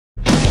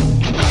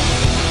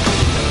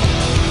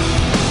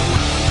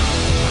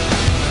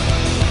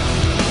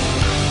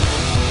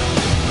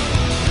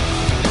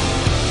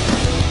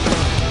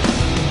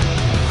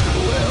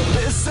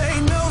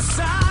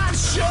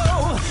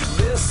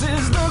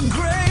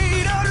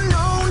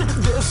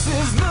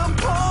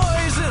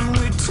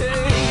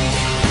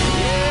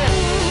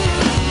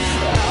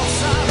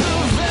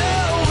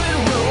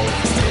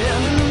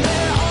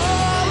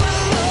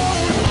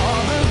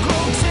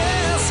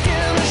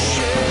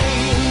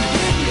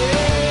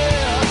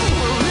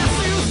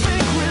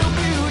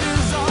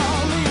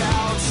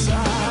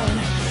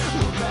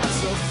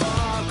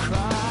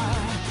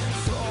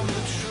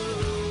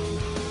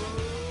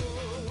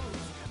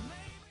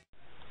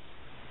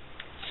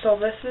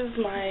this is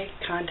my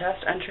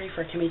contest entry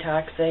for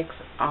KimiToxxic's.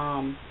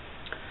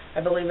 I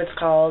believe it's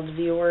called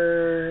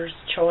Viewer's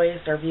Choice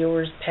or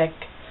Viewer's Pick,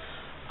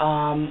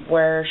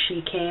 where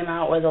she came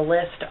out with a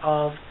list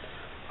of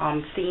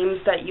themes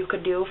that you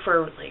could do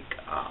for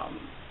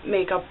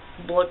makeup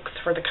looks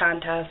for the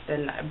contest,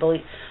 and I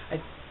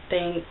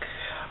think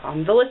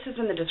the list is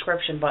in the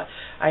description, but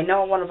I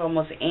know one of them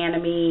was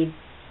anime,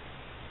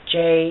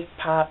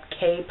 J-pop,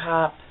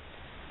 K-pop,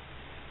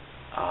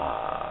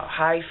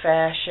 high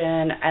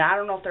fashion, and I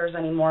don't know if there's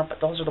any more, but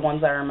those are the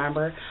ones that I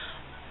remember.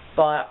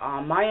 But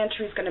my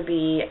entry is going to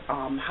be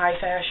high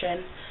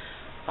fashion,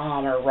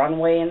 or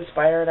runway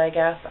inspired, I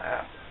guess.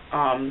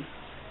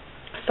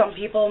 Some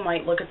people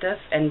might look at this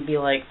and be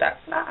like, that's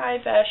not high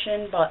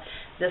fashion, but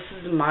this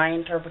is my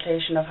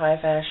interpretation of high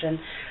fashion,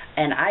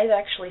 and I've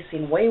actually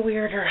seen way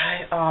weirder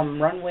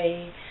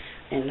runway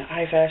and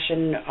high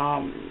fashion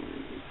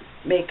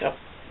makeup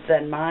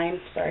than mine.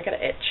 Sorry, I got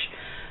an itch.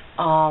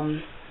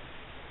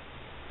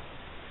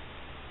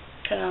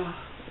 Kind of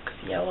looks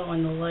yellow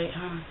in the light,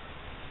 huh?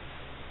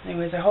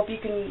 Anyways, I hope you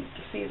can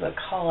see the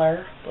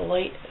color. The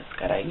light has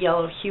got a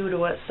yellow hue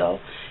to it, so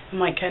it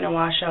might kind of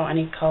wash out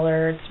any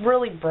color. It's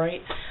really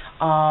bright.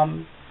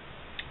 I'm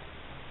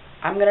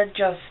going to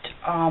just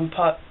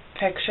put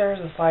pictures,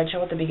 a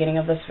slideshow at the beginning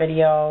of this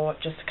video,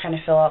 just to kind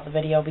of fill out the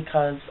video,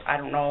 because I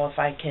don't know if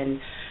I can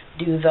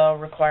do the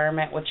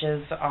requirement, which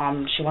is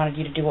she wanted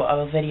you to do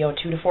a video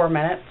 2 to 4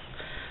 minutes.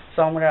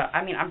 So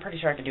I'm pretty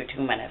sure I could do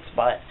 2 minutes,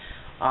 but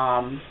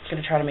I'm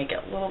going to try to make it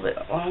a little bit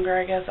longer,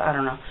 I guess. I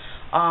don't know.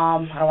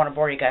 I don't want to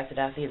bore you guys to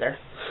death either.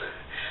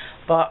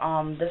 But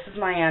this is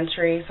my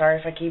entry. Sorry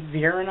if I keep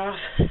veering off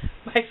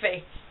my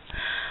face.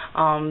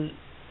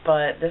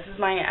 But this is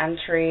my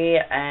entry,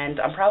 and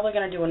I'm probably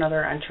going to do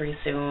another entry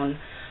soon.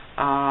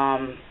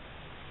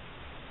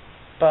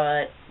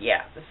 But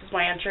yeah, this is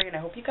my entry, and I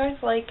hope you guys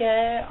like it.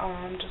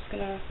 I'm just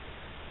going to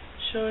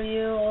show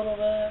you a little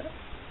bit.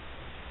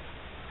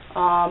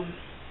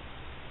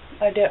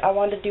 I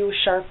wanted to do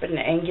sharp and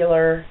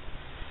angular.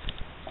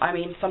 I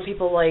mean, some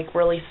people like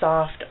really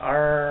soft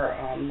or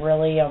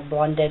really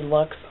blended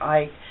looks.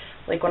 Like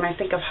when I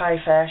think of high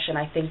fashion,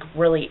 I think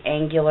really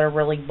angular,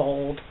 really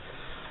bold.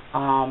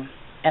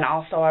 And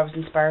also I was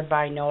inspired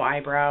by no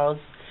eyebrows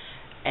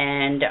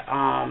and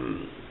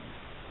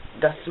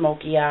the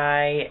smoky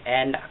eye,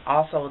 and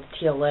also the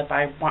teal lip.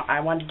 I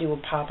wanted to do a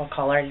pop of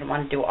color. I didn't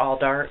want to do all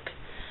dark.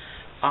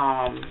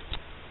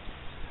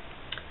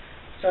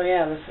 So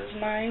yeah, this is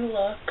my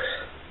look.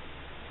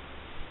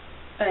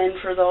 And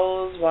for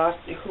those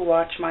who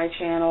watch my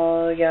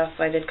channel, yes,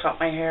 I did cut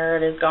my hair.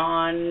 It is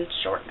gone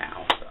short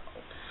now. So,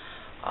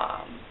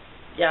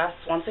 yes,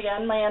 once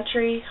again, my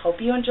entry. Hope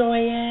you enjoy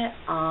it.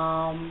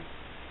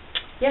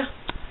 Yeah,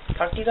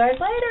 talk to you guys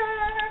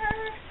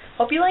later.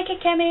 Hope you like it,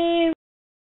 Kimmy.